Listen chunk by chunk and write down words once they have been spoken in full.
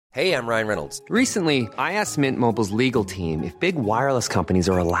Hey, I'm Ryan Reynolds. Recently, I asked Mint Mobile's legal team if big wireless companies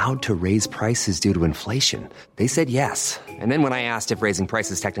are allowed to raise prices due to inflation. They said yes. And then when I asked if raising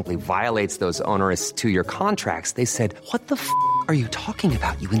prices technically violates those onerous two-year contracts, they said, "What the f*** are you talking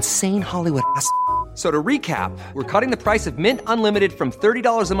about, you insane Hollywood ass?" So to recap, we're cutting the price of Mint Unlimited from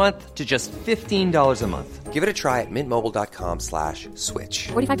 $30 a month to just $15 a month. Give it a try at mintmobile.com/switch.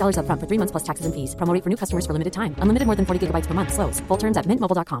 $45 up front for 3 months plus taxes and fees. Promo rate for new customers for limited time. Unlimited more than 40 gigabytes per month. Slows full terms at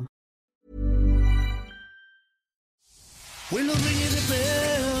mintmobile.com. We'll ring the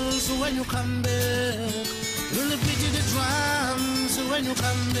bells when you come back. We'll beat the drums when you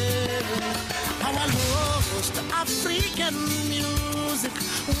come back. Our lost African music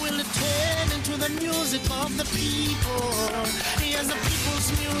will turn into the music of the people. Here's the people's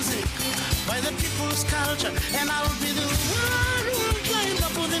music by the people's culture, and I'll be the one who will climb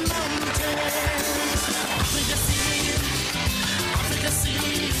up on the mountains. Africa sing, Africa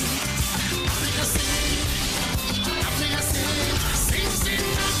sing, Africa sing, Africa sing, sing, sing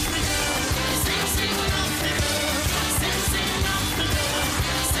Africa, sing, sing Africa, sing, sing Africa,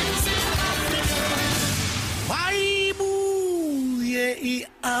 sing, sing Africa. Bye,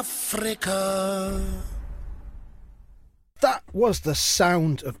 Africa. That was the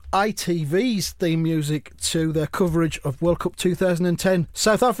sound of ITV's theme music to their coverage of World Cup 2010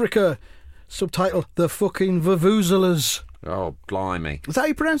 South Africa, subtitled The Fucking Vuvuzelas. Oh, blimey. Is that how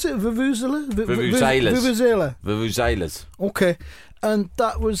you pronounce it? Vuvuzela? Vuvuzelas. Vuvuzela. Vuvuzelas. Okay. And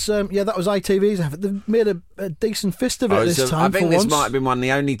that was, that was ITV's effort. They've made a decent fist of it this time. I think for this once. might have been one of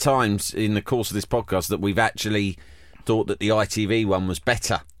the only times in the course of this podcast that we've actually thought that the ITV one was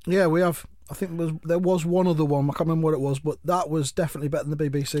better. Yeah, we have. I think there was one other one. I can't remember what it was, but that was definitely better than the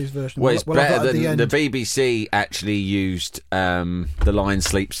BBC's version. Well, it's better than the BBC actually used The Lion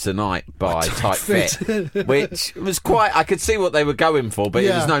Sleeps Tonight by Tight Fit, which was quite... I could see what they were going for, but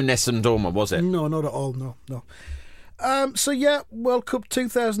it was no Nessun Dorma, was it? No, not at all, no. World Cup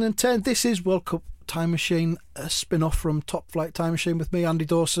 2010. This is World Cup Time Machine, a spin-off from Top Flight Time Machine with me, Andy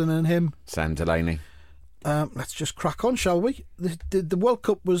Dawson, and him, Sam Delaney. Let's just crack on, shall we? The World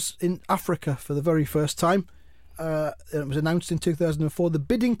Cup was in Africa for the very first time. It was announced in 2004. The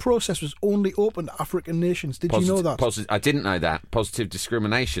bidding process was only open to African nations. Did you know that? I didn't know that. Positive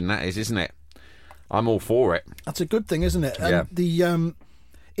discrimination, that is, isn't it? I'm all for it. That's a good thing, isn't it? Yeah. And the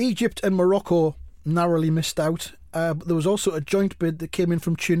Egypt and Morocco narrowly missed out. But there was also a joint bid that came in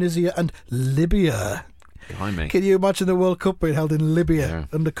from Tunisia and Libya. Blimey. Can you imagine the World Cup being held in Libya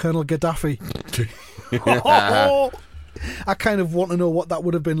under Colonel Gaddafi? I kind of want to know what that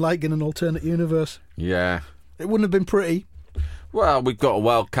would have been like in an alternate universe. Yeah. It wouldn't have been pretty. Well, we've got a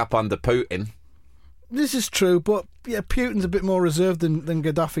World Cup under Putin. This is true, but yeah, Putin's a bit more reserved than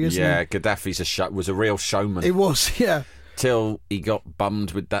Gaddafi, isn't he? Yeah, Gaddafi's was a real showman. He was, yeah. Till he got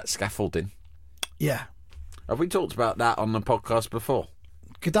bummed with that scaffolding. Yeah. Have we talked about that on the podcast before?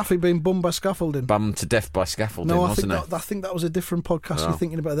 Gaddafi being bummed by scaffolding. Bummed to death by scaffolding, wasn't it? I think that was a different podcast you're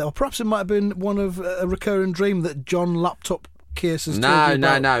thinking about there. Or perhaps it might have been one of a recurring dream that John Laptop Cases told you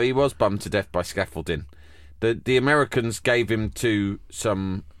about. No, he was bummed to death by scaffolding. The Americans gave him to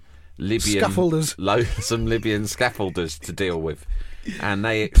some Libyan scaffolders. Some Libyan scaffolders to deal with. And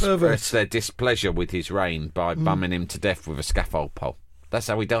they expressed their displeasure with his reign by bumming him to death with a scaffold pole. That's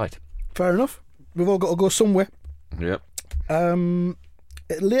how he died. Fair enough. We've all got to go somewhere. Yep.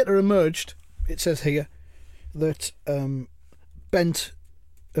 It later emerged, it says here, that Bent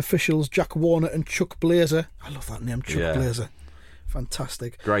officials Jack Warner and Chuck Blazer, I love that name, Chuck Blazer,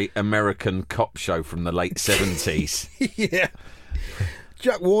 fantastic. Great American cop show from the late 70s. Yeah.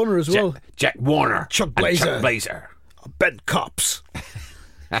 Jack Warner as well. Jack Warner. Chuck Blazer. Chuck Blazer. Bent cops.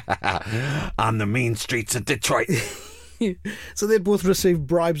 On the mean streets of Detroit. So they both received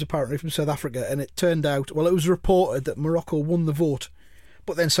bribes apparently from South Africa, and it turned out, well, it was reported that Morocco won the vote,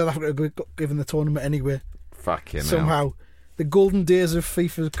 but then South Africa got given the tournament anyway. Fucking somehow. hell. The golden days of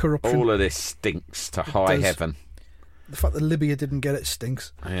FIFA's corruption. All of this stinks to high heaven. The fact that Libya didn't get it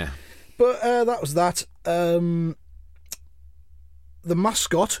stinks. Yeah. But that was that. The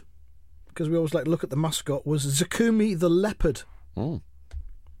mascot, because we always like to look at the mascot, was Zakumi the leopard. Oh.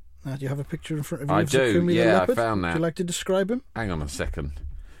 Now, do you have a picture in front of you? I of do, Zakumi the I leopard? found that. Would you like to describe him? Hang on a second.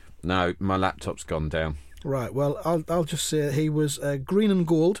 No, my laptop's gone down. Right, well, I'll just say he was green and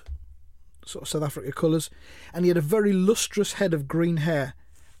gold, sort of South Africa colours, and he had a very lustrous head of green hair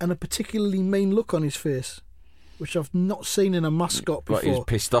and a particularly mean look on his face, which I've not seen in a mascot before. Like he was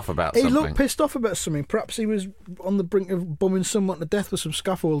pissed off about something. something. He looked pissed off about something. Perhaps he was on the brink of bumming someone to death with some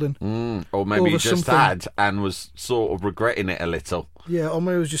scaffolding. Or maybe he just something. had and was sort of regretting it a little. Yeah, or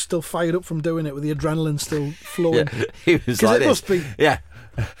maybe he was just still fired up from doing it with the adrenaline still flowing. Yeah, he was like it this. must be... Yeah,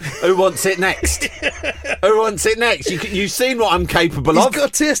 Who wants it next? Who wants it next? You've seen what I'm capable of. He's got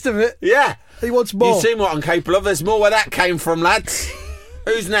a taste of it. Yeah. He wants more. You've seen what I'm capable of. There's more where that came from, lads.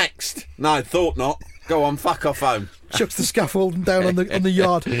 Who's next? No, thought not. Go on, fuck off home. Chucks the scaffolding down on the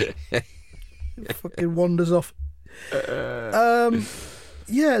yard. Fucking wanders off.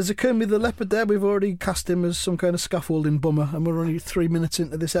 Yeah, Zakumi the Leopard there, we've already cast him as some kind of scaffolding bummer, and we're only 3 minutes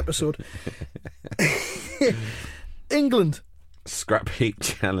into this episode. England. Scrap heap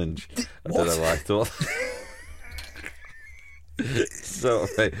challenge. I don't know why I thought. Sort of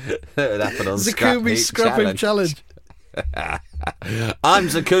thing. That would happen on Zakumi's Scrap Heap Challenge. I'm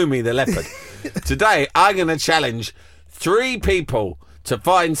Zakumi the Leopard. Today, I'm going to challenge 3 people to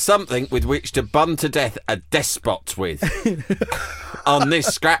find something with which to bun to death a despot with on this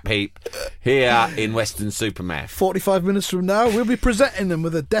scrap heap here in Weston-super-Mare. 45 minutes from now, we'll be presenting them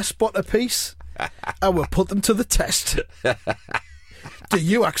with a despot apiece, and we'll put them to the test. Do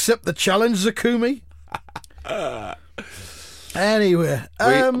you accept the challenge, Zakumi? Anyway,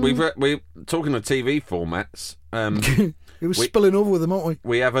 we're talking of TV formats. It was spilling over with them, aren't we?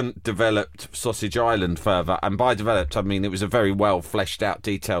 We haven't developed Sausage Island further, and by developed I mean it was a very well fleshed out,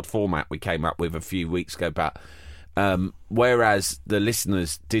 detailed format we came up with a few weeks ago. But whereas the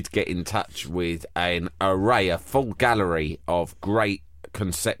listeners did get in touch with an array, a full gallery of great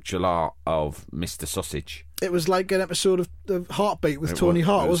conceptual art of Mr. Sausage. It was like an episode of Heartbeat with Tony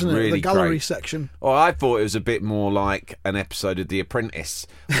Hart, wasn't it? Really the gallery great section. Well, I thought it was a bit more like an episode of The Apprentice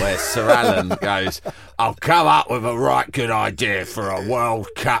where Sir Alan goes, I've come up with a right good idea for a World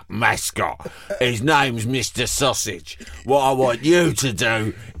Cup mascot. His name's Mr. Sausage. What I want you to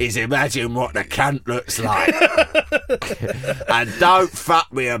do is imagine what the cunt looks like. And don't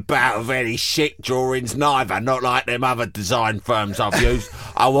fuck me about with any shit drawings neither, not like them other design firms I've used.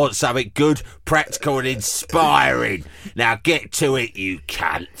 I want something good, practical and inspiring. Now get to it, you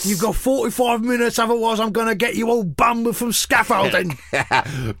cunts. You've got 45 minutes, otherwise I'm going to get you all bummed from scaffolding.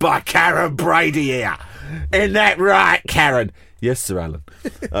 By Karen Brady here. Isn't that right, Karen? Yes, Sir Alan.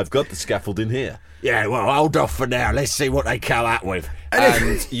 I've got the scaffolding here. Yeah, well, hold off for now. Let's see what they come up with.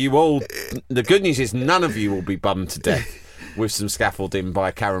 And you all... The good news is none of you will be bummed to death with some scaffolding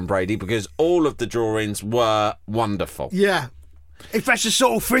by Karen Brady, because all of the drawings were wonderful. Yeah. If that's the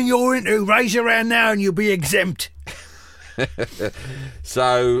sort of thing you're into, raise your hand now and you'll be exempt.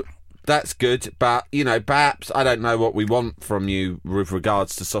 So that's good, but perhaps I don't know what we want from you with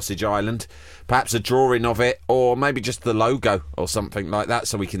regards to Sausage Island. Perhaps a drawing of it, or maybe just the logo or something like that,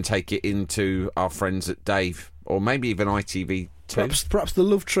 so we can take it into our friends at Dave, or maybe even ITV2. Perhaps the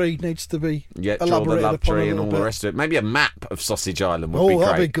love tree needs to be draw the elaborated love upon tree and all bit. the rest of it. Maybe a map of Sausage Island would be great. Oh,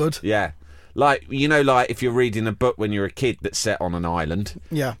 that'd be good. Yeah. Like if you're reading a book when you're a kid that's set on an island,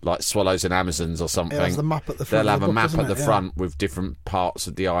 yeah, like Swallows and Amazons or something, it has the map at the front. They'll have of the a map book, at the front with different parts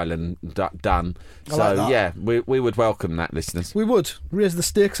of the island done. I like that. Yeah, we would welcome that, listeners. We would raise the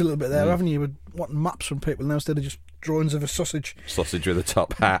stakes a little bit there, haven't you? We're wanting maps from people now instead of just drawings of a sausage. Sausage with a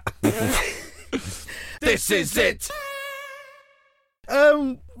top hat. This is it.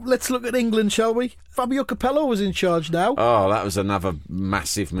 Let's look at England, shall we? Fabio Capello was in charge now. Oh, that was another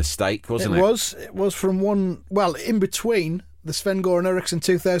massive mistake, wasn't it? It was from in between the Sven-Goran Eriksson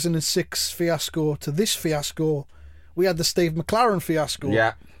 2006 fiasco to this fiasco, we had the Steve McLaren fiasco.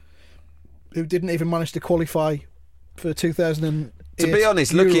 Yeah. Who didn't even manage to qualify for 2008. To be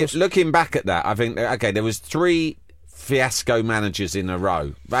honest, Euros. looking back at that, I think, okay, there was 3 fiasco managers in a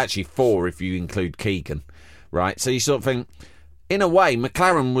row. Actually 4 if you include Keegan, right? So you sort of think... In a way,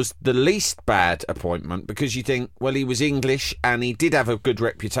 McLaren was the least bad appointment, because you think, well, he was English and he did have a good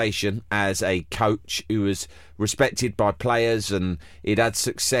reputation as a coach who was respected by players, and he'd had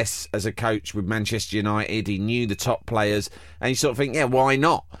success as a coach with Manchester United. He knew the top players, and you sort of think, yeah, why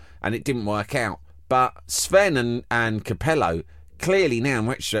not? And it didn't work out. But Sven and Capello, clearly now in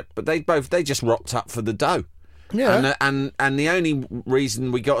retrospect, but they just rocked up for the dough. Yeah. And the only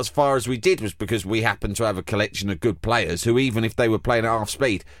reason we got as far as we did was because we happened to have a collection of good players who, even if they were playing at half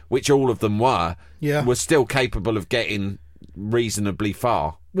speed, which all of them were still capable of getting reasonably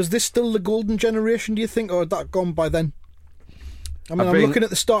far. Was this still the golden generation, do you think, or had that gone by then? I mean, I'm looking at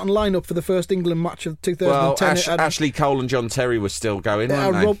the starting lineup for the first England match of 2010. Well, Ashley Cole and John Terry were still going,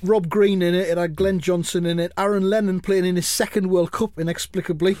 weren't they? Rob Green in it. It had Glenn Johnson in it. Aaron Lennon playing in his second World Cup,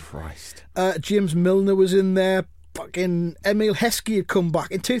 inexplicably. Christ. James Milner was in there. Fucking Emile Heskey had come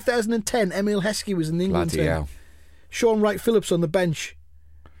back. In 2010, Emile Heskey was in the England team. Hell. Sean Wright-Phillips on the bench.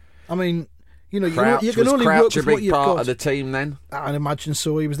 I mean, you can Was only Crouch work with a big what you've part got. of the team then? I'd imagine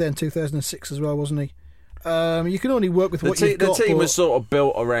so. He was there in 2006 as well, wasn't he? You can only work with what you've got. The team but- was sort of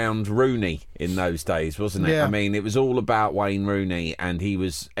built around Rooney in those days, wasn't it? Yeah. I mean, it was all about Wayne Rooney, and he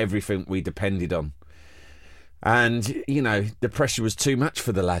was everything we depended on. And, you know, the pressure was too much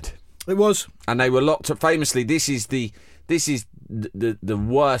for the lad. It was. And they were locked up. Famously, this is the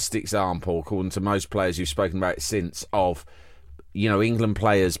worst example, according to most players who've spoken about it since, of, you know, England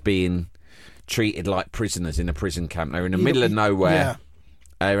players being treated like prisoners in a prison camp. They were in the middle of nowhere. Yeah.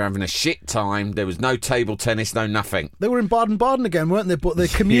 They were having a shit time. There was no table tennis, no nothing. They were in Baden-Baden again, weren't they? But they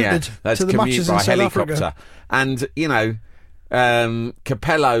commuted to the matches in by South helicopter. Africa. And, you know,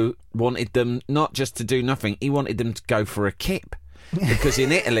 Capello wanted them not just to do nothing, he wanted them to go for a kip. Because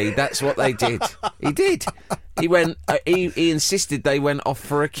in Italy, that's what they did. He did. He went. He insisted they went off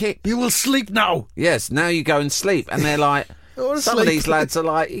for a kip. You will sleep now. Yes, now you go and sleep. And they're like, I wanna some of sleep. these lads are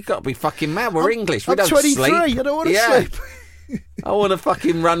like, you got to be fucking mad. We're English. We I'm don't 23. sleep. I don't want to Yeah. sleep. I want to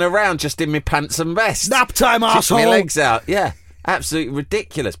fucking run around just in my pants and vest. Nap time, Kick arsehole. my legs out. Yeah, absolutely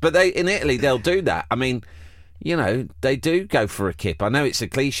ridiculous. But in Italy, they'll do that. I mean, you know, they do go for a kip. I know it's a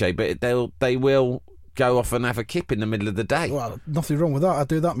cliche, but they will go off and have a kip in the middle of the day. Well, nothing wrong with that. I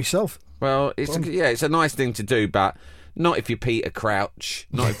do that myself. Well, it's a nice thing to do, but not if you're Peter Crouch,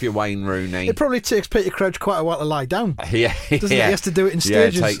 not if you're Wayne Rooney. It probably takes Peter Crouch quite a while to lie down. Yeah, Doesn't it? He has to do it in Yeah,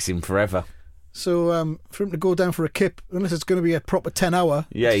 stages. it takes him forever. So for him to go down for a kip, unless it's going to be a proper 10-hour...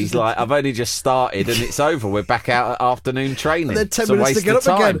 Yeah, he's like, I've only just started and it's over. We're back out at afternoon training. And then 10 It's a minutes to waste get of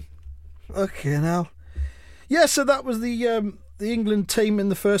up time. again. Okay, now. Yeah, so that was the England team in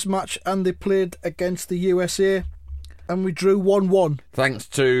the first match, and they played against the USA, and we drew 1-1. Thanks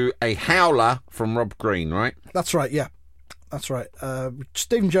to a howler from Rob Green, right? That's right, yeah. That's right.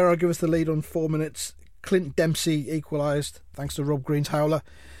 Stephen Gerrard gave us the lead on 4 minutes. Clint Dempsey equalised, thanks to Rob Green's howler.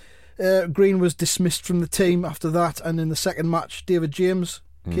 Green was dismissed from the team after that, and in the second match, David James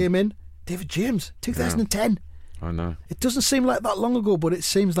came in. David James, 2010. I know. It doesn't seem like that long ago, but it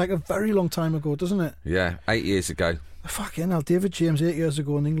seems like a very long time ago, doesn't it? Yeah, 8 years ago. Fucking hell, David James 8 years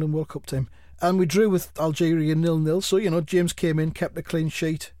ago in the England World Cup team. And we drew with Algeria 0-0, so, you know, James came in, kept a clean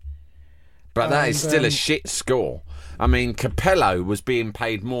sheet. But that is And, still a shit score. I mean, Capello was being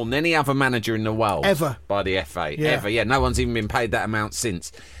paid more than any other manager in the world. Ever. By the FA. Yeah. Ever. Yeah, no one's even been paid that amount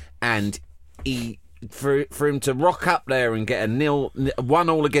since. And for him to rock up there and get a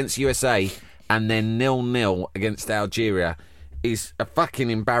 1-1 against USA and then 0-0 against Algeria is a fucking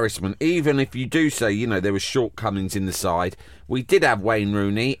embarrassment. Even if you do say, you know, there were shortcomings in the side. We did have Wayne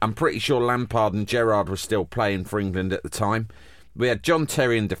Rooney. I'm pretty sure Lampard and Gerrard were still playing for England at the time. We had John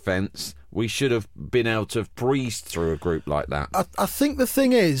Terry in defence. We should have been able to have breezed through a group like that. I think the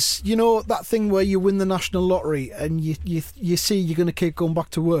thing is, you know, that thing where you win the national lottery and you see you're going to keep going back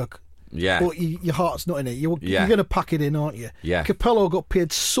to work. Yeah. But your heart's not in it. You're Yeah. going to pack it in, aren't you? Yeah. Capello got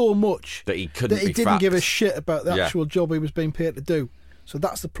paid so much That he couldn't that he be didn't give a fucked. shit about the Yeah. actual job he was being paid to do. So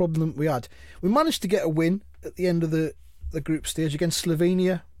that's the problem we had. We managed to get a win at the end of the group stage against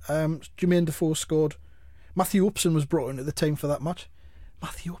Slovenia. Jermaine Defoe scored. Matthew Upson was brought into the team for that match.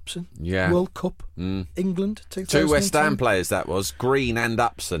 Matthew Upson. Yeah. World Cup. England. 2010. Two West Ham players, that was. Green and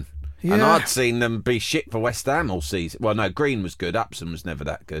Upson. And Yeah. I'd seen them be shit for West Ham all season. Well, no, Green was good. Upson was never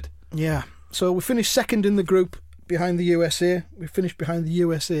that good. Yeah. So we finished second in the group behind the USA. We finished behind the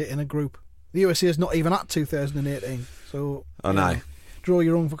USA in a group. The USA is not even at 2018. So I know. Draw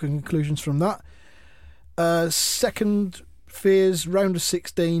your own fucking conclusions from that. Second phase, round of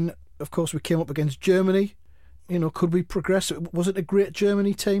 16, of course, we came up against Germany. You know, could we progress? Was it a great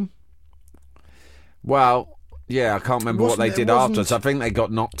Germany team? Well, yeah, I can't remember what they It did wasn't- afterwards. I think they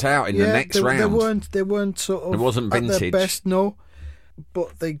got knocked out in the next round. They weren't sort of It wasn't at their vintage. best, no.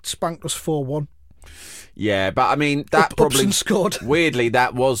 But they spanked us 4-1. Yeah, but I mean, that probably Upson scored. Weirdly,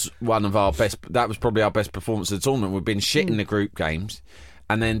 that was one of our best. That was probably our best performance of the tournament. We've been shit in the group games,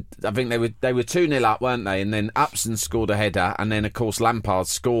 and then I think they were 2-0 up, weren't they? And then Upson scored a header, and then of course Lampard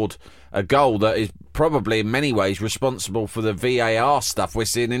scored a goal that is probably in many ways responsible for the VAR stuff we're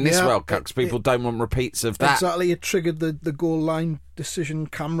seeing in this Yeah, World Cup, because people don't want repeats of that. Exactly, it triggered the goal line decision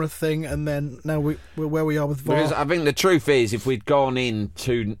camera thing, and then now we're where we are with VAR. Because I think the truth is, if we'd gone in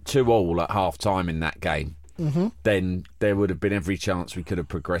 2-2 at half time in that game, then there would have been every chance we could have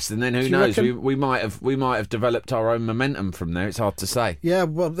progressed. And then who Do you knows? reckon- We might have developed our own momentum from there. It's hard to say. Yeah,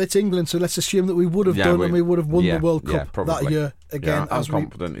 well, it's England, so let's assume that we would have Yeah, done, and we would have won yeah, the World yeah, Cup that probably. year again, Yeah, I'm as we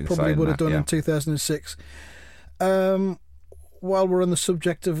confident in probably saying would have that, done yeah. in 2006. While we're on the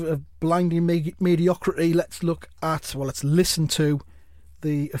subject of blinding mediocrity, let's listen to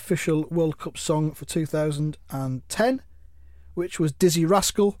the official World Cup song for 2010, which was Dizzy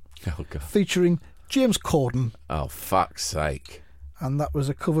Rascal, Oh God! featuring James Corden, Oh fuck's sake! and that was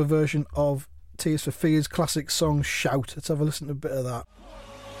a cover version of Tears for Fears classic song Shout. Let's have a listen to a bit of that.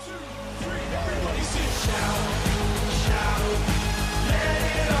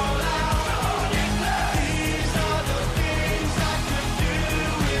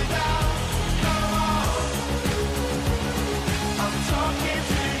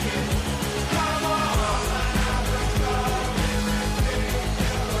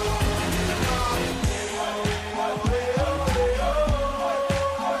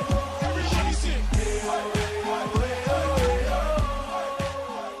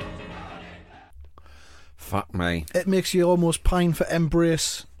 Fuck me. It makes you almost pine for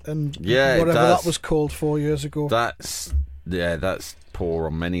Embrace and Yeah, it whatever does. that was called 4 years ago. That's poor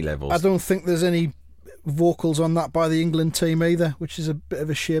on many levels. I don't think there's any vocals on that by the England team either, which is a bit of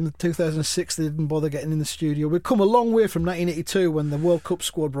a shame. In 2006 they didn't bother getting in the studio. We've come a long way from 1982 when the World Cup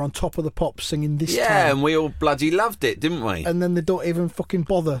squad were on top of the pops singing This Time. Yeah, and we all bloody loved it, didn't we? And then they don't even fucking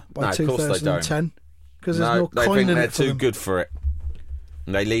bother by No, of course they 2010 because there's no they coin think in they're it for too them. good for it.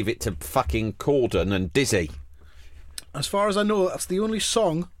 And they leave it to fucking Corden and Dizzy. As far as I know, that's the only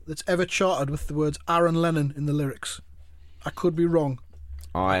song that's ever charted with the words Aaron Lennon in the lyrics. I could be wrong.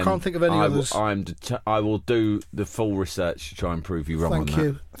 I can't think of any others. I will do the full research to try and prove you wrong on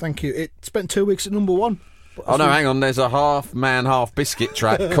that. Thank you. It spent 2 weeks at number one. Oh no, hang on. There's a half man, half biscuit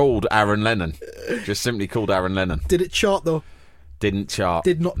track called Aaron Lennon. Just simply called Aaron Lennon. Did it chart though? Didn't chart.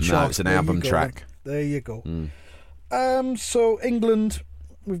 Did not chart. No, it's an There you album go, track. then. There you go. So England,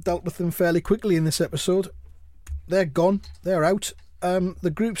 we've dealt with them fairly quickly in this episode. They're gone. They're out.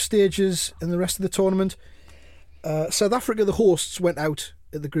 The group stages in the rest of the tournament. South Africa, the hosts, went out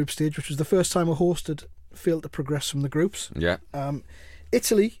at the group stage, which was the first time a host had failed to progress from the groups. Yeah.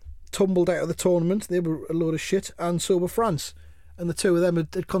 Italy tumbled out of the tournament. They were a load of shit, and so were France. And the two of them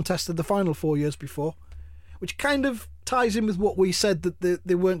had contested the final 4 years before, which kind of ties in with what we said, that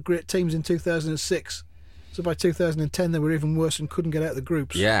they weren't great teams in 2006. So by 2010 they were even worse and couldn't get out of the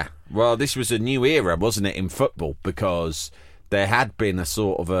groups. Yeah. Well, this was a new era, wasn't it, in football? Because there had been a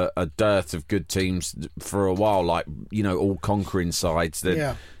sort of a dearth of good teams for a while, like, you know, all conquering sides.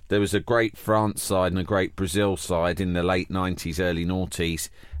 Yeah. There was a great France side and a great Brazil side in the late 90s, early noughties,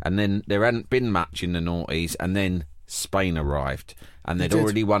 and then there hadn't been much in the noughties, and then Spain arrived, and they'd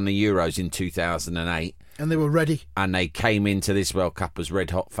already won the Euros in 2008. And they were ready. And they came into this World Cup as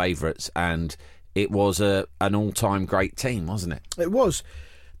red-hot favourites, and it was an all-time great team, wasn't it? It was.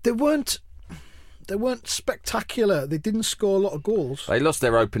 They weren't spectacular. They didn't score a lot of goals. They lost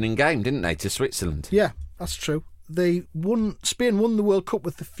their opening game, didn't they, to Switzerland? Yeah, that's true. Spain won the World Cup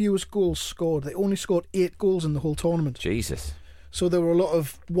with the fewest goals scored. They only scored 8 goals in the whole tournament. Jesus. So there were a lot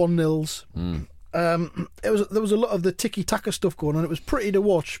of 1-0s. There was a lot of the tiki-taka stuff going on. It was pretty to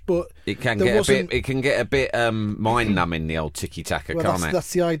watch, but it can get a bit mind numbing, the old tiki-taka, can't it?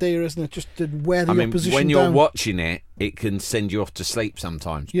 That's the idea, isn't it? Just to wear the opposition when you're down. watching it, it can send you off to sleep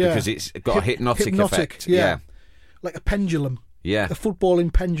sometimes, Yeah. because it's got a hypnotic effect. Yeah. Like a pendulum. Yeah. A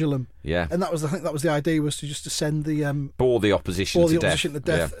footballing pendulum. Yeah. And I think that was the idea, was to just to send the bore the opposition to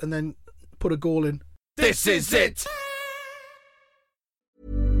death. And then put a goal in. This is it.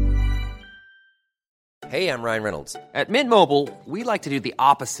 Hey, I'm Ryan Reynolds. At Mint Mobile, we like to do the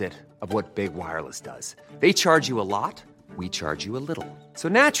opposite of what Big Wireless does. They charge you a lot, we charge you a little. So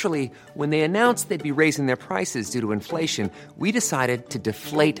naturally, when they announced they'd be raising their prices due to inflation, we decided to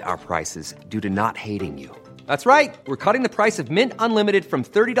deflate our prices due to not hating you. That's right. We're cutting the price of Mint Unlimited from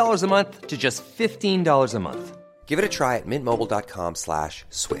 $30 a month to just $15 a month. Give it a try at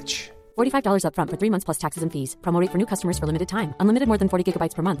mintmobile.com/switch. $45 up front for 3 months plus taxes and fees. Promo rate for new customers for limited time. Unlimited more than 40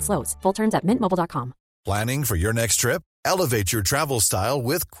 gigabytes per month. Slows full terms at mintmobile.com. Planning for your next trip? Elevate your travel style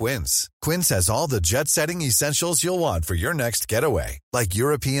with Quince. Quince has all the jet-setting essentials you'll want for your next getaway, like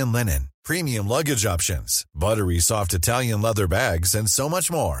European linen, premium luggage options, buttery soft Italian leather bags, and so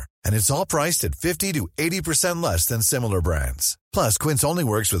much more. And it's all priced at 50 to 80% less than similar brands. Plus, Quince only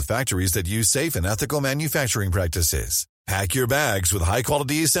works with factories that use safe and ethical manufacturing practices. Pack your bags with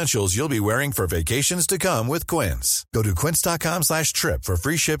high-quality essentials you'll be wearing for vacations to come with Quince. Go to quince.com/trip for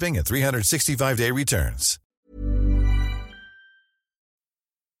free shipping and 365-day returns.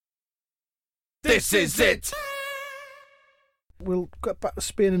 This is it. We'll get back to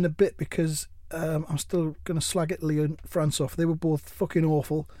Spain in a bit because I'm still going to slag Italy and France off. They were both fucking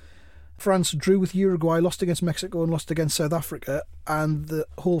awful. France drew with Uruguay, lost against Mexico and lost against South Africa, and the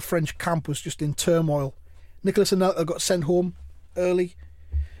whole French camp was just in turmoil. Nicolas Anelka got sent home early.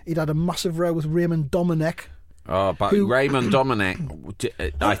 He'd had a massive row with Raymond Domenech. Oh, but Raymond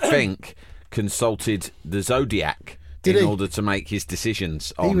Domenech, I think, consulted the Zodiac Did in he? order to make his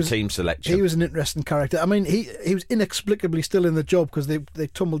decisions on team selection. He was an interesting character. I mean, he was inexplicably still in the job because they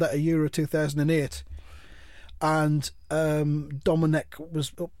tumbled out of Euro 2008. And Dominic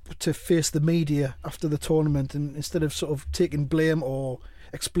was up to face the media after the tournament, and instead of sort of taking blame or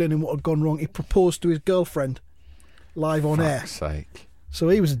explaining what had gone wrong, he proposed to his girlfriend live on air. Fuck's sake. So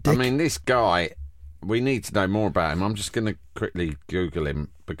he was a dick. I mean, this guy, we need to know more about him. I'm just going to quickly Google him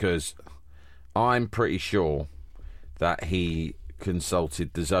because I'm pretty sure that he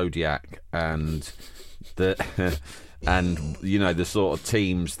consulted the Zodiac and the and the sort of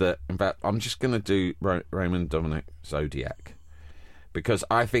teams that. In fact, I'm just going to do Raymond Dominic Zodiac because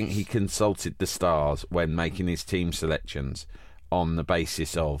I think he consulted the stars when making his team selections on the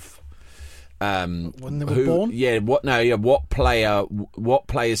basis of when they were born. What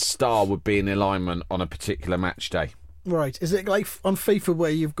player's star would be in alignment on a particular match day. Right. Is it like on FIFA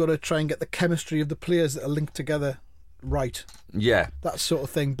where you've got to try and get the chemistry of the players that are linked together right? Yeah. That sort of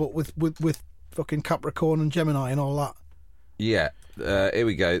thing, but with fucking Capricorn and Gemini and all that. Yeah. Here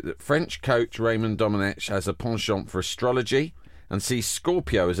we go. The French coach Raymond Domenech has a penchant for astrology and sees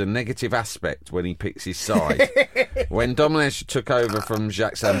Scorpio as a negative aspect when he picks his side. When Domenech took over from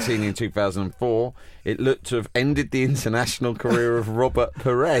Jacques Santini in 2004, it looked to have ended the international career of Robert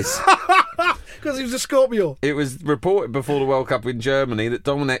Perez. Because he was a Scorpio. It was reported before the World Cup in Germany that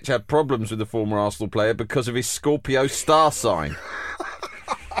Domenech had problems with the former Arsenal player because of his Scorpio star sign.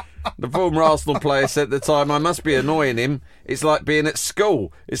 The former Arsenal player said at the time, "I must be annoying him. It's like being at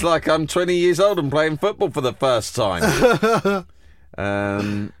school. It's like I'm 20 years old and playing football for the first time."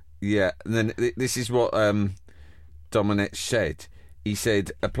 Yeah, and then this is what Domenech said. He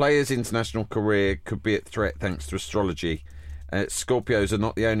said, "A player's international career could be at threat thanks to astrology. Scorpios are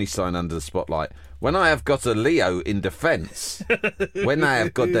not the only sign under the spotlight. When I have got a Leo in defence, I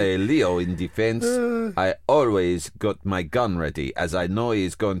always got my gun ready, as I know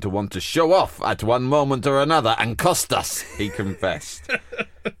he's going to want to show off at one moment or another and cost us," he confessed.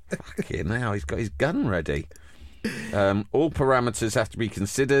 Fucking hell, he's got his gun ready. All parameters have to be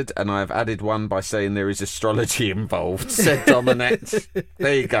considered, and I have added one by saying there is astrology involved, said Domenech.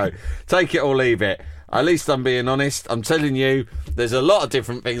 There you go. Take it or leave it. At least I'm being honest. I'm telling you, there's a lot of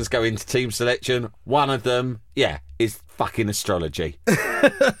different things go into team selection. One of them, is fucking astrology.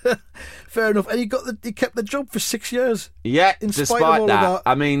 Fair enough. And he kept the job for 6 years. Yeah, in spite despite of all that. of that.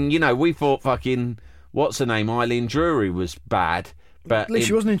 I mean, we thought fucking, what's her name, Eileen Drury was bad. But At least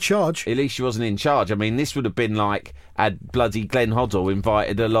she wasn't in charge. At least she wasn't in charge. I mean, this would have been like had bloody Glenn Hoddle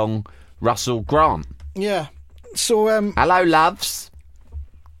invited along Russell Grant. Yeah. So hello, loves.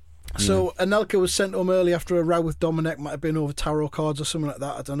 So Anelka was sent home early after a row with Domenech, might have been over tarot cards or something like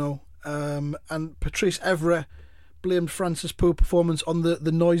that, I don't know. And Patrice Evra blamed France's poor performance on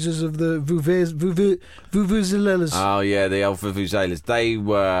the noises of the vuvuzelas. Oh yeah, the old vuvuzelas. They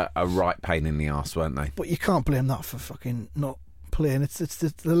were a right pain in the arse, weren't they? But you can't blame that for fucking not playing. It's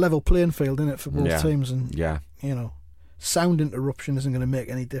the level playing field, isn't it, for both teams? And sound interruption isn't going to make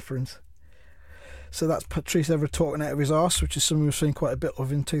any difference. So that's Patrice Evra talking out of his arse, which is something we've seen quite a bit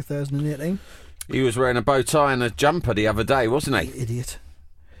of in 2018. He was wearing a bow tie and a jumper the other day, wasn't he? Idiot.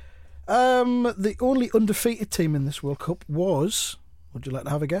 The only undefeated team in this World Cup was... Would you like to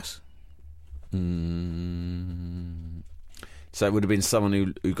have a guess? So it would have been someone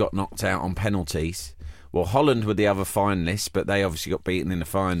who got knocked out on penalties. Well, Holland were the other finalists, but they obviously got beaten in the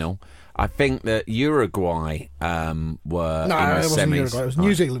final. I think that Uruguay were in the it wasn't semis. Uruguay, it was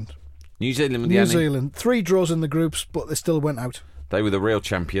New Zealand. New Zealand were the New only... Zealand. 3 draws in the groups, but they still went out. They were the real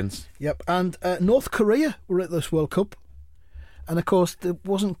champions. Yep, and North Korea were at this World Cup. And, of course, it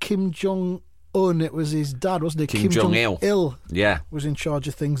wasn't Kim Jong-un, it was his dad, wasn't it? Kim Jong-il. Yeah. Was in charge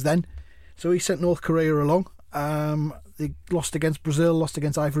of things then. So he sent North Korea along. They lost against Brazil, lost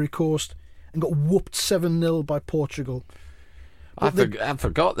against Ivory Coast, and got whooped 7-0 by Portugal. I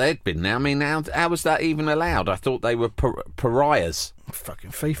forgot they'd been there. I mean, how was that even allowed? I thought they were pariahs.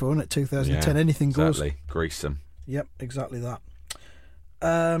 Fucking FIFA, wasn't it? 2010, anything goes. Exactly. Grease them. Yep, exactly that.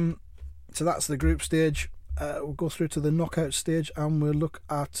 So that's the group stage. We'll go through to the knockout stage, and we'll look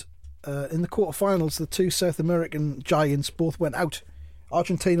at, in the quarterfinals, the 2 South American giants both went out.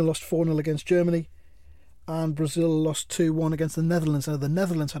 Argentina lost 4-0 against Germany, and Brazil lost 2-1 against the Netherlands. Now, the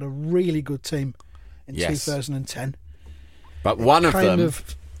Netherlands had a really good team in 2010. But one of them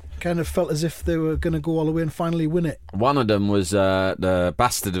kind of felt as if they were going to go all the way and finally win it. One of them was the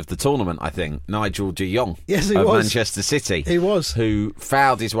bastard of the tournament, I think, Nigel de Jong. Yes, he of was. Manchester City. He was. Who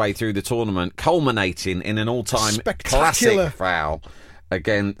fouled his way through the tournament, culminating in an all-time Spectacular classic foul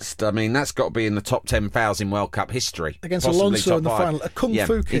against, I mean, that's got to be in the top 10 fouls in World Cup history. Against Possibly Alonso top in the 5. final. A kung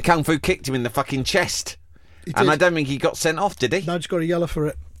fu kick. He kung fu kicked him in the fucking chest. He And did. I don't think he got sent off, did he? Now just got a yellow for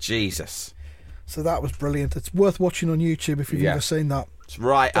it. Jesus. So that was brilliant. It's worth watching on YouTube if you've Yeah. never seen that. It's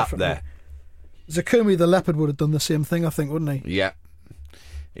right Definitely. up there. Zakumi the leopard would have done the same thing, I think, wouldn't he? Yeah.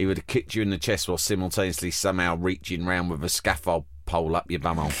 He would have kicked you in the chest while simultaneously somehow reaching round with a scaffold pole up your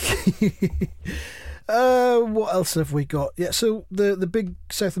bumhole. What else have we got? Yeah, so the big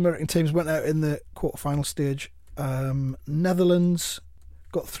South American teams went out in the quarter-final stage. Netherlands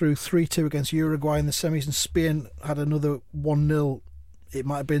got through 3-2 against Uruguay in the semis, and Spain had another 1-0. It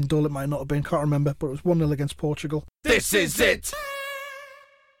might have been dull, it might not have been, can't remember, but it was 1-0 against Portugal. This is it!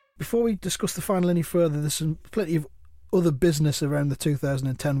 Before we discuss the final any further, there's some plenty of other business around the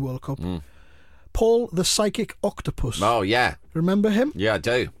 2010 World Cup. Paul the Psychic Octopus. Oh, yeah. Remember him? Yeah, I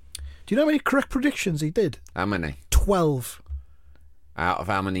do. Do you know how many correct predictions he did? How many? 12 Out of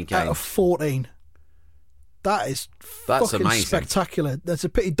how many games? out of 14. That is That's fucking amazing. spectacular. That's a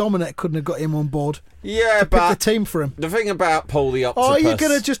pity Dominic couldn't have got him on board Yeah, to pick the but team for him. the thing about Paul the Octopus... Oh, you're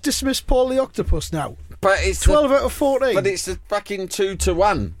going to just dismiss Paul the Octopus now? But it's 12 out of 14. But it's a fucking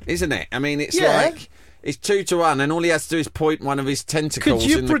 2-1, isn't it? I mean, it's Yeah. like... It's 2-1, and all he has to do is point one of his tentacles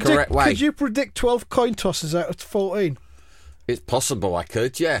in the correct way. Could you predict 12 coin tosses out of 14? It's possible I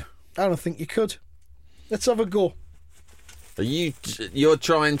could, yeah. I don't think you could. Let's have a go. You're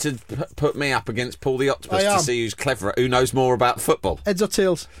trying to put me up against Paul the Octopus I am. to see who's cleverer, who knows more about football. Heads or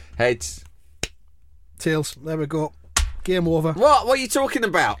tails? Heads. Tails. There we go. Game over. What are you talking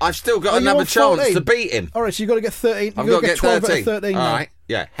about? I've still got Are you another on chance 14? to beat him. All right, so you've got to get 13. You've I've got to get 12 13. out of 13 All now. right,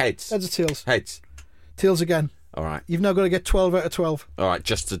 yeah, heads. Heads or tails? Heads. Tails again. All right. You've now got to get 12 out of 12. All right,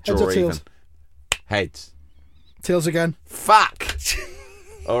 just to Heads draw or even. tails? Heads. Tails again. Fuck!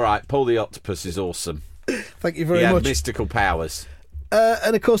 All right, Paul the Octopus is awesome. Thank you very He had much. mystical powers.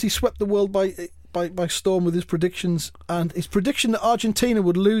 And of course, he swept the world by storm with his predictions. And his prediction that Argentina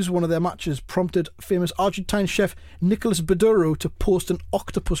would lose one of their matches prompted famous Argentine chef Nicolas Maduro to post an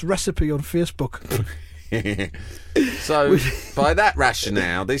octopus recipe on Facebook. So, by that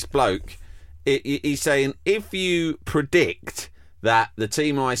rationale, this bloke, he's saying, if you predict that the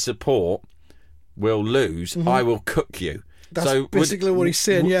team I support will lose, I will cook you. That's so basically what he's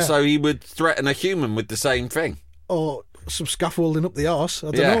saying, yeah. So he would threaten a human with the same thing. Or some scaffolding up the arse.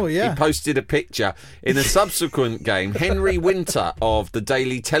 I don't know, yeah. He posted a picture. In a subsequent game, Henry Winter of the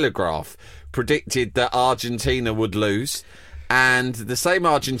Daily Telegraph predicted that Argentina would lose. And the same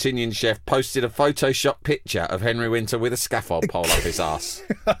Argentinian chef posted a Photoshop picture of Henry Winter with a scaffold pole up his arse.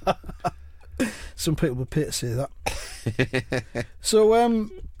 Some people would pay to say that. So,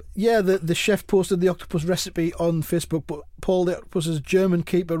 yeah, the chef posted the octopus recipe on Facebook, but Paul the Octopus's German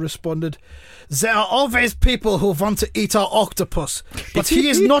keeper responded, "There are always people who want to eat our octopus, but he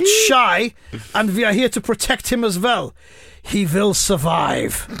is not shy, and we are here to protect him as well. He will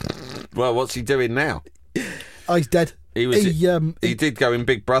survive." Well, what's he doing now? Oh, he's dead. He did go in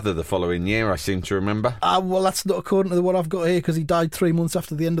Big Brother the following year, I seem to remember. Well, that's not according to what I've got here, because he died 3 months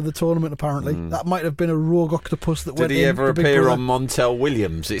after the end of the tournament, apparently. That might have been a rogue octopus that Did went in. he ever to Big appear Brother. on Montel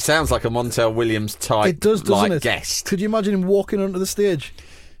Williams? It sounds like a Montel Williams type It does, doesn't like it? guest. Could you imagine him walking onto the stage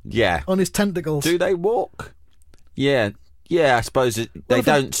Yeah. on his tentacles? Do they walk? Yeah. Yeah, I suppose they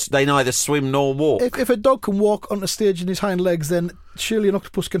don't. They neither swim nor walk. If a dog can walk onto stage in his hind legs, then surely an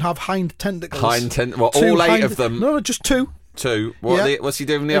octopus can have hind tentacles. Well, Two all 8 hind- of them. No, just 2. 2. Yeah. What's he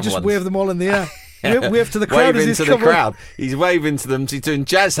doing with the They other just ones? wave them all in the air. Wave to the crowd as Waving he's to the coming. crowd. He's waving to them. He's doing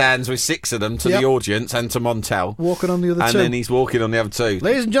jazz hands with 6 of them to Yep. the audience and to Montel. Walking on the other And 2. then he's walking on the other 2.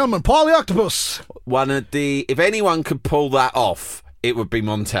 Ladies and gentlemen, Paul the Octopus. If anyone could pull that off, it would be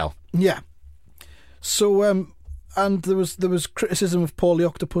Montel. Yeah. So, and there was criticism of Paul the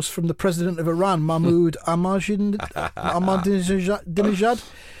Octopus from the president of Iran, Mahmoud Ahmadinejad.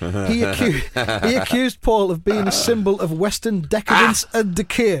 He accused Paul of being a symbol of Western decadence and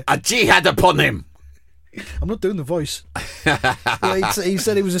decay. A jihad upon him. I'm not doing the voice. He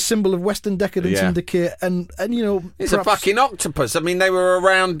said he was a symbol of Western decadence Yeah. and decay, and you know, It's a perhaps- fucking octopus. I mean, they were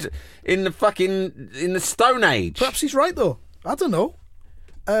around in the Stone Age. Perhaps he's right though. I don't know.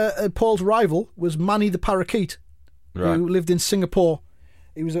 Paul's rival was Manny the parakeet, Right. who lived in Singapore.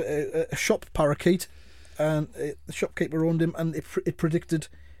 He was a shop parakeet, and the shopkeeper owned him, and it predicted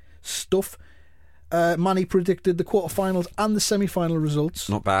stuff. Manny predicted the quarterfinals and the semi-final results.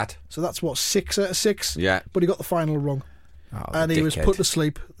 Not bad. So that's 6 out of 6. Yeah. But he got the final wrong, Oh, and the he was dickhead. put to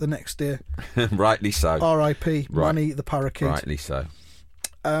sleep the next day. Rightly so. R.I.P. Right. Manny the parakeet. Rightly so.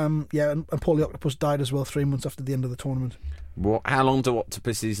 Yeah, and Paul the Octopus died as well 3 months after the end of the tournament. How long do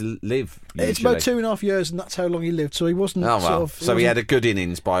octopuses live? It's Usually? about 2.5 years, and that's how long he lived. So he wasn't. Oh well. Sort of, So he had a good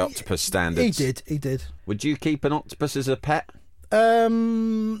innings by octopus standards. He did. Would you keep an octopus as a pet?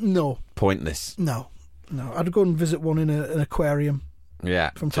 No, Pointless. no. No, I'd go and visit one in an aquarium.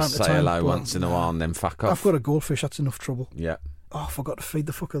 Yeah, From time just to say time, hello but once in a while and then fuck off. I've got a goldfish. That's enough trouble. Yeah. Oh, I forgot to feed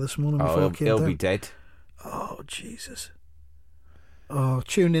the fucker this morning Oh, before I came he'll down. be dead. Oh, Jesus. Oh,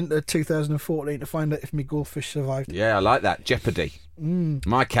 tune into 2014 to find out if my goldfish survived. Yeah, I like that. Jeopardy.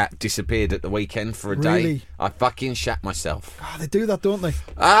 My cat disappeared at the weekend for a Really? day. I fucking shat myself. Oh, they do that, don't they?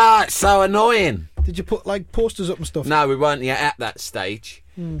 Ah, it's so annoying. Did you put like posters up and stuff? No, we weren't yet at that stage.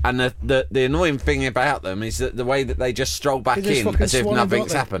 And the annoying thing about them is that the way that they just stroll back They just in fucking as if swan in, nothing's don't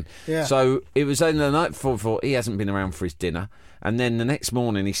they? happened. Yeah. So it was only the night before he hasn't been around for his dinner. And then the next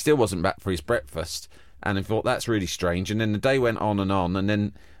morning he still wasn't back for his breakfast. And I thought, that's really strange. And then the day went on. And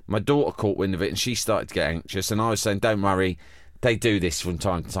then my daughter caught wind of it and she started to get anxious. And I was saying, don't worry, they do this from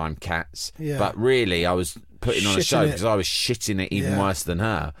time to time, cats. Yeah. But really, I was putting on a Shitting show it. because I was shitting it even Yeah. worse than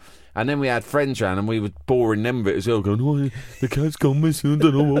her. And then we had friends round and we were boring them a bit as well, going, oh, the cat's gone missing, I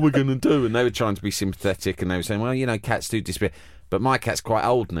don't know what we're going to do. And they were trying to be sympathetic and they were saying, well, you know, cats do disappear. But my cat's quite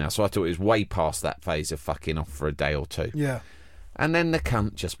old now, so I thought it was way past that phase of fucking off for a day or two. Yeah. And then the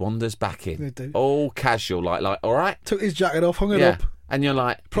cunt just wanders back in. They do. All casual, like, all right? Took his jacket off, hung it Yeah. up. And you're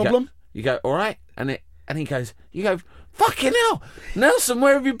like... Problem? You go, all right? And he goes, fucking hell, Nelson,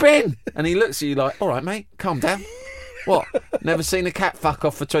 where have you been? And he looks at you like, all right, mate, calm down. What? Never seen a cat fuck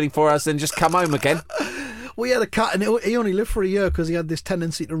off for 24 hours then just come home again? We had a cat, and he only lived for a year because he had this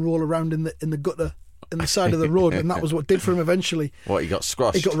tendency to roll around in the gutter in the side of the road, and that was what did for him eventually. What, he got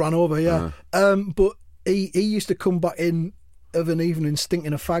squashed? He got ran over, yeah. But he used to come back in of an evening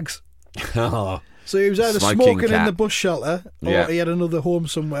stinking of fags. Oh, So he was either Smoking smoking in cat. the bus shelter, or Yeah. he had another home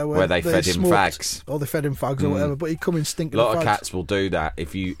somewhere Where they fed him smoked, fags. or they fed him fags or whatever. But he'd come in stinking. a lot of of fags. cats will do that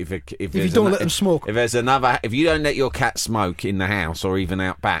if you don't let them smoke. If you don't let your cat smoke in the house or even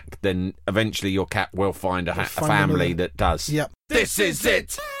out back, then eventually your cat will find a find family another. that does. Yep. This is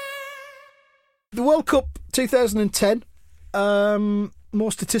it. The World Cup 2010.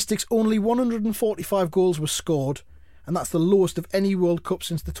 More statistics. Only 145 goals were scored, and that's the lowest of any World Cup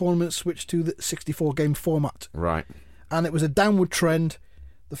since the tournament switched to the 64-game format. Right. And it was a downward trend.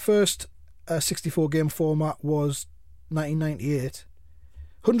 The first 64-game format was 1998.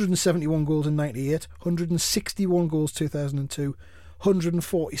 171 goals in 98, 161 goals 2002,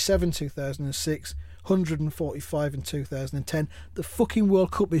 147 2006, 145 in 2010. The fucking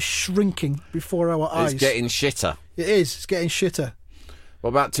World Cup is shrinking before our eyes. It's getting shitter. It is. It's getting shitter. What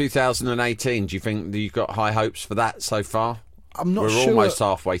about 2018? Do you think that you've got high hopes for that so far? I'm not We're sure. almost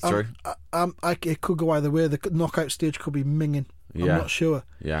halfway through. It could go either way. The knockout stage could be minging. Yeah. I'm not sure.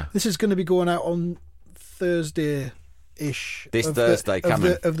 Yeah. This is going to be going out on Thursday-ish. This of Thursday the,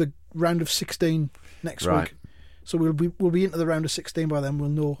 coming. of the round of 16 next Right. week. So we'll be into the round of 16 by then. We'll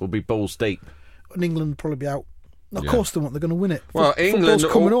know. We'll be balls deep. And England will probably be out. Of Yeah. course they won't. They're going to win it. Well, England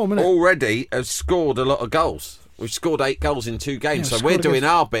Football's coming home, innit? already have scored a lot of goals. We've scored 8 goals in 2 games, Yeah, so we're scored doing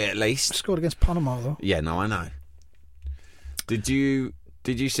against- our bit at least. Scored against Panama though. Yeah, no, I know. Did you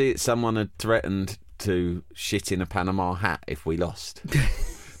see that someone had threatened to shit in a Panama hat if we lost?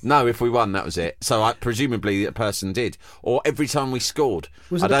 No, if we won, that was it. So presumably a person did. Or every time we scored.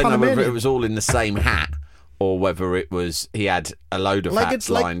 Was I it a don't know whether Panamanian? it was all in the same hat or whether it was he had a load of hats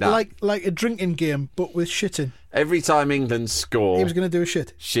lined up. like a drinking game, but with shitting. Every time England score, He was going to do a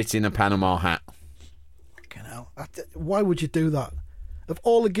shit. shit in a Panama hat. Fucking hell. Why would you do that? Of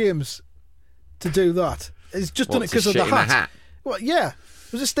all the games to do that, he's just done it What, to because of shit the in a hat. hat? Well, yeah.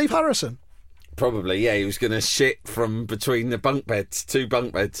 Was it Steve Harrison? Probably, yeah. He was going to shit from between the bunk beds, 2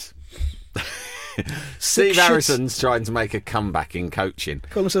 bunk beds. Steve shits. Harrison's trying to make a comeback in coaching.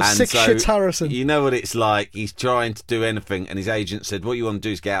 Call himself And Six Shits Harrison. You know what it's like. He's trying to do anything, and his agent said, "What you want to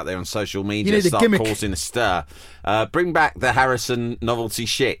do is get out there on social media, need a start gimmick." causing a stir, bring back the Harrison novelty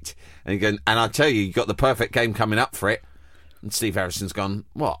shit." And he goes, and I tell you, you got the perfect game coming up for it. And Steve Harrison's gone,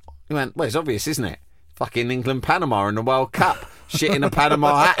 "What?" He went, "Well, it's obvious, isn't it? Fucking England, Panama in the World Cup." Shit in a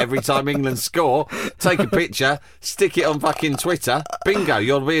Panama hat every time England score. Take a picture, stick it on fucking Twitter. Bingo,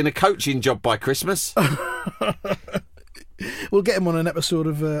 you'll be in a coaching job by Christmas. We'll get him on an episode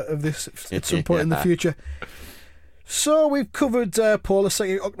of this at some point in the future. So we've covered Paul, the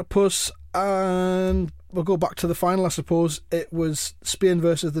Psychic Octopus, and we'll go back to the final, I suppose. It was Spain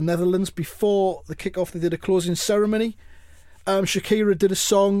versus the Netherlands. Before the kick-off, they did a closing ceremony. Shakira did a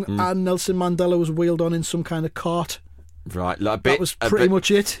song, and Nelson Mandela was wheeled on in some kind of cart. Right, like That was pretty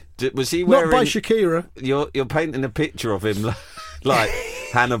much it. Was he wearing? Not by Shakira. You're painting a picture of him like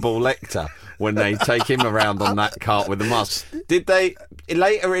Hannibal Lecter when they take him around on that cart with the mask. Did they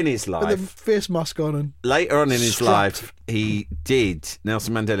later in his With life? the face mask on. And Later on in his strapped. life,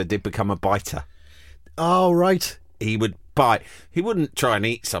 Nelson Mandela did become a biter. oh, right. He would bite. He wouldn't try and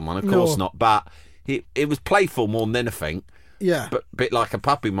eat someone, of No. course not, but it was playful more than anything. Yeah. But a bit like a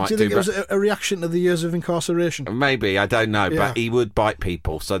puppy might do you do. think it was a reaction to the years of incarceration? Maybe, I don't know. Yeah. But he would bite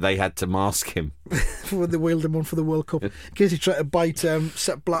people, so they had to mask him. When they wheeled him on for the World Cup. In case he tried to bite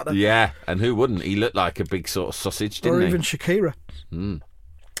Sepp Blatter. Yeah, and who wouldn't? He looked like a big sort of sausage, didn't or he? even Shakira.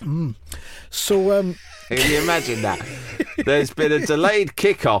 So, Can you imagine that? There's been a delayed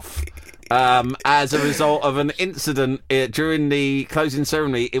kickoff as a result of an incident during the closing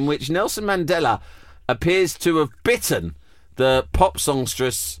ceremony in which Nelson Mandela appears to have bitten the pop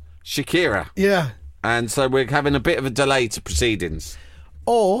songstress Shakira. yeah. And so we're having a bit of a delay to proceedings.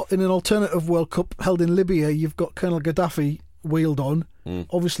 Or, in an alternative World Cup held in Libya, you've got Colonel Gaddafi wheeled on.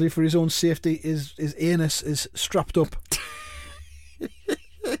 Obviously, for his own safety, his anus is strapped up.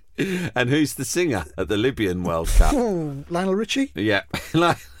 And who's the singer at the Libyan World Cup? Oh, Lionel Richie? Yeah,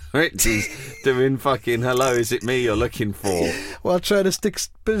 like Richie's doing fucking "Hello, is it me you're looking for?" Well, trying to stick a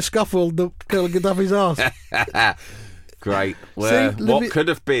bit of scaffold up Colonel Gaddafi's arse. Great. Well, See, what could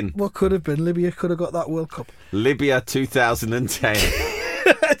have been? What could have been? Libya could have got that World Cup. Libya 2010.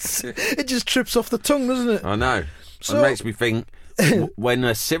 It just trips off the tongue, doesn't it? I know. So- It makes me think, when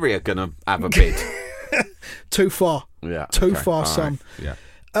is Syria going to have a bid? Too far. Yeah. Too okay. far, All Sam. right.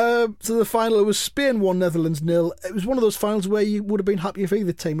 Yeah. So the final, it was Spain 1, Netherlands 0. It was one of those finals where you would have been happy if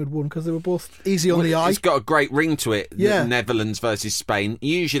either team had won because they were both easy on the eye. It's got a great ring to it. Yeah. Netherlands versus Spain.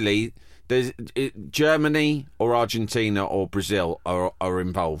 Usually, there's Germany or Argentina or Brazil are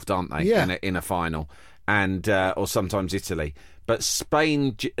involved, aren't they? Yeah. In a final, and or sometimes Italy. But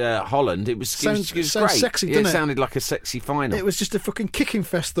Spain, Holland, it was Sounds great. sexy, didn't It it? sounded like a sexy final. It was just a fucking kicking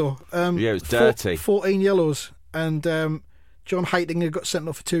fest, though. Yeah, it was dirty. 14 yellows, and John Heitinga got sent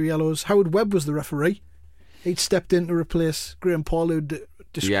off for 2 yellows. Howard Webb was the referee. He'd stepped in to replace Graham Paul, who'd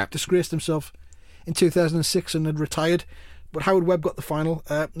disgraced himself in 2006 and had retired. But Howard Webb got the final.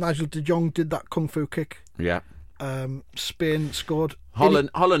 Nigel de Jong did that kung fu kick. Yeah. Spain scored. Holland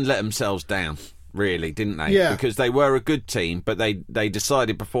let themselves down, really, didn't they? Yeah. Because they were a good team, but they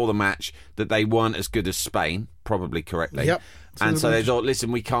decided before the match that they weren't as good as Spain, probably correctly. Yep. And so they thought,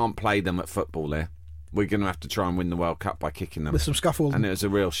 listen, we can't play them at football there. We're going to have to try and win the World Cup by kicking them. With some scaffolding. And it was a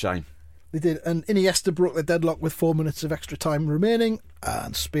real shame. They did. And Iniesta broke the deadlock with 4 minutes of extra time remaining,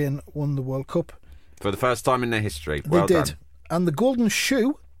 and Spain won the World Cup. For the first time in their history. Well They did. done. And the golden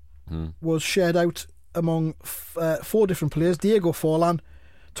shoe was shared out among 4 different players: Diego Forlan,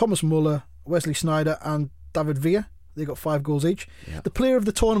 Thomas Muller, Wesley Sneijder and David Villa. They got 5 goals each. Yep. The player of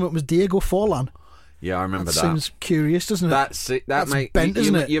the tournament was Diego Forlan. Yeah, I remember that. Seems curious, doesn't it? That's it. That's bent,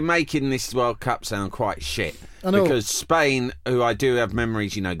 isn't it? You're making this World Cup sound quite shit. I know. Because Spain, who I do have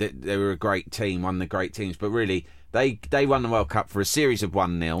memories, they were a great team, one of the great teams, but really, they won the World Cup for a series of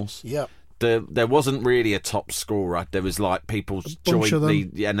 1-0s. Yeah. There wasn't really a top scorer. There was like people bunch of them.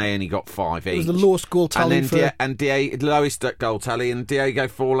 jointly, and they only got 5 each. It was the lowest goal tally and then lowest goal tally, and Diego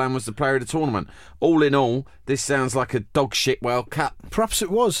Forlan was the player of the tournament. All in all, this sounds like a dog shit World Cup. Perhaps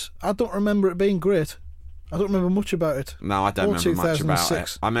it was. I don't remember it being great. I don't remember much about it. No, I don't Or remember much about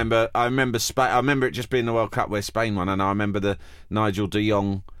 2006. it. I remember Spain. I remember it just being the World Cup where Spain won, and I remember the Nigel de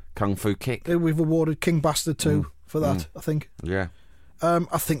Jong kung fu kick. We've awarded King Bastard 2 for that, I think. Yeah.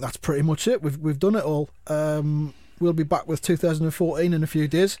 I think that's pretty much it. We've done it all. We'll be back with 2014 in a few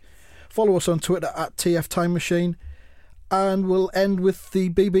days. Follow us on Twitter at TF Time Machine, and we'll end with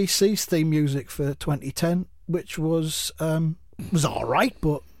the BBC's theme music for 2010, which was all right,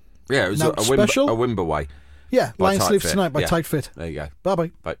 but Yeah, it was now a special. Wimberway. Yeah, By Lion Tight Sleeps Fit. Tonight by Yeah. Tight Fit. There you go.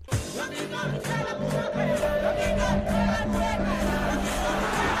 Bye-bye. Bye.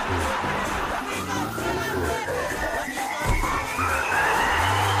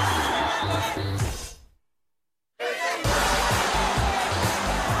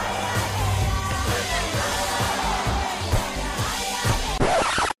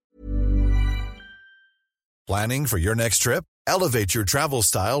 Planning for your next trip? Elevate your travel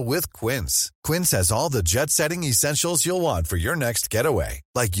style with Quince. Quince has all the jet-setting essentials you'll want for your next getaway,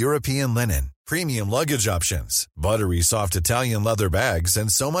 like European linen, premium luggage options, buttery soft Italian leather bags,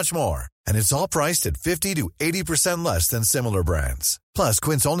 and so much more. And it's all priced at 50 to 80% less than similar brands. Plus,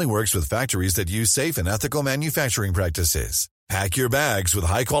 Quince only works with factories that use safe and ethical manufacturing practices. Pack your bags with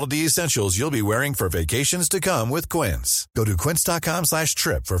high-quality essentials you'll be wearing for vacations to come with Quince. Go to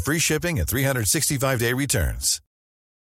quince.com/trip for free shipping and 365-day returns.